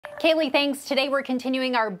Kaylee, thanks. Today we're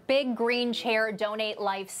continuing our Big Green Chair Donate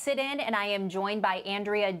Life sit-in, and I am joined by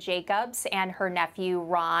Andrea Jacobs and her nephew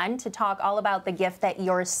Ron to talk all about the gift that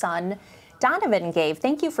your son Donovan gave.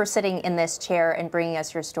 Thank you for sitting in this chair and bringing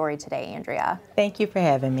us your story today, Andrea. Thank you for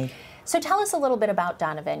having me. So tell us a little bit about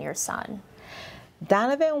Donovan, your son.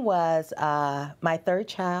 Donovan was my third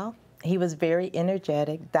child. He was very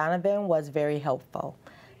energetic. Donovan was very helpful.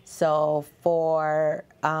 So for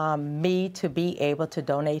me to be able to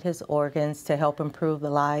donate his organs to help improve the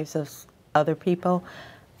lives of other people,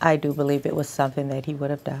 I do believe it was something that he would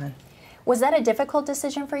have done. Was that a difficult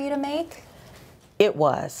decision for you to make? It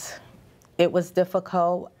was. It was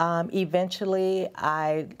difficult. Eventually,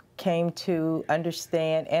 I came to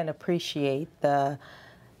understand and appreciate the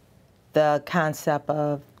concept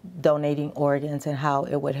of donating organs and how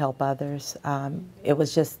it would help others. It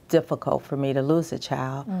was just difficult for me to lose a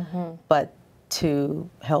child, but to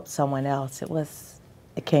help someone else, it was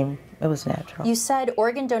natural. You said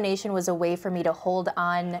organ donation was a way for me to hold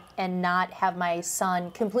on and not have my son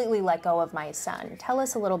completely let go of my son. Tell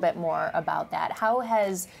us a little bit more about that. How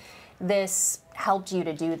has this helped you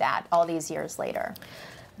to do that all these years later?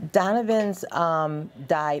 Donovan's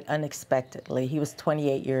died unexpectedly. He was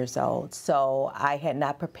 28 years old, so I had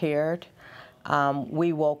not prepared.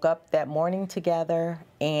 We woke up that morning together,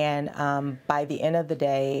 and by the end of the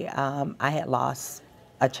day, I had lost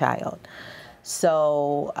a child.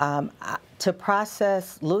 So to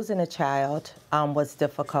process losing a child was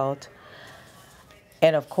difficult.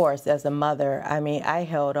 And of course, as a mother, I mean, I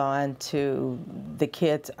held on to the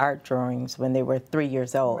kids' art drawings when they were 3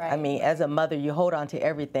 years old. Right. I mean, as a mother, you hold on to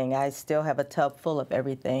everything. I still have a tub full of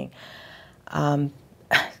everything.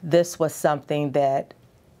 This was something that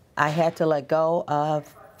I had to let go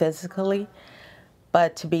of physically,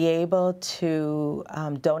 but to be able to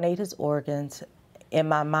donate his organs, in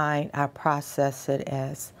my mind, I process it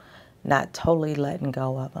as not totally letting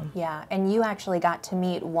go of them. Yeah, and you actually got to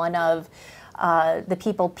meet one of the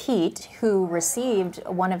people, Pete, who received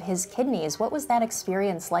one of his kidneys. What was that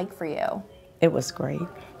experience like for you? It was great.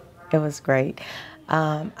 It was great.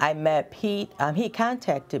 I met Pete. He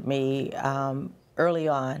contacted me early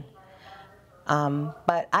on,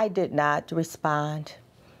 but I did not respond.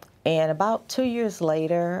 And about 2 years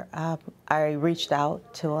later, I reached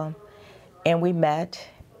out to him, and we met.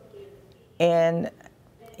 And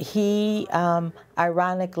he,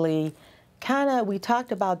 ironically, we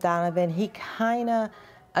talked about Donovan. He kind of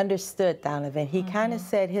understood Donovan. He kind of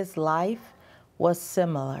said his life was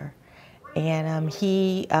similar, and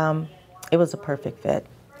it was a perfect fit.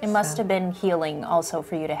 It must have been healing also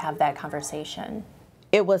for you to have that conversation.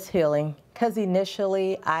 It was healing, because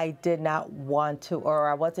initially I did not want to, or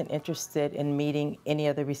I wasn't interested in meeting any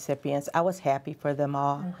of the recipients. I was happy for them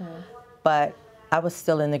all, but I was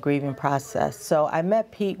still in the grieving process. So I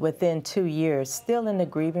met Pete within 2 years, still in the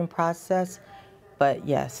grieving process, but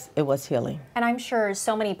yes, it was healing. And I'm sure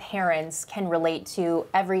so many parents can relate to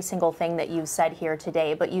every single thing that you said here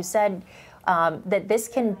today, but you said that this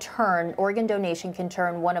can turn, organ donation can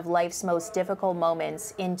turn one of life's most difficult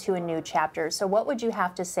moments into a new chapter. So what would you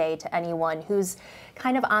have to say to anyone who's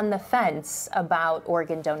kind of on the fence about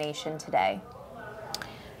organ donation today?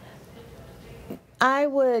 I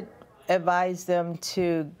would advise them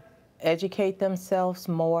to educate themselves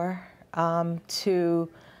more.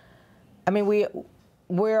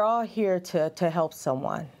 We're all here to help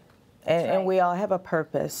someone, and we all have a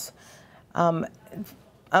purpose.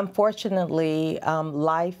 Unfortunately,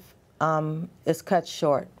 life is cut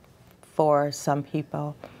short for some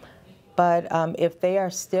people, but if they are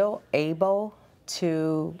still able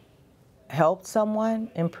to help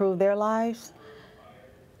someone improve their lives,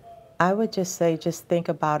 I would just say, just think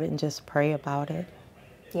about it and just pray about it.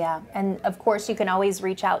 Yeah, and of course you can always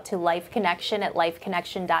reach out to Life Connection at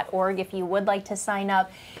lifeconnection.org if you would like to sign up.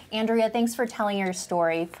 Andrea, thanks for telling your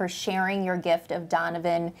story, for sharing your gift of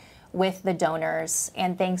Donovan with the donors,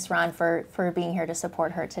 and thanks, Ron, for being here to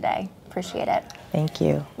support her today. Appreciate it. Thank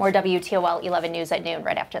you. More WTOL 11 News at noon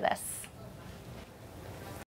right after this.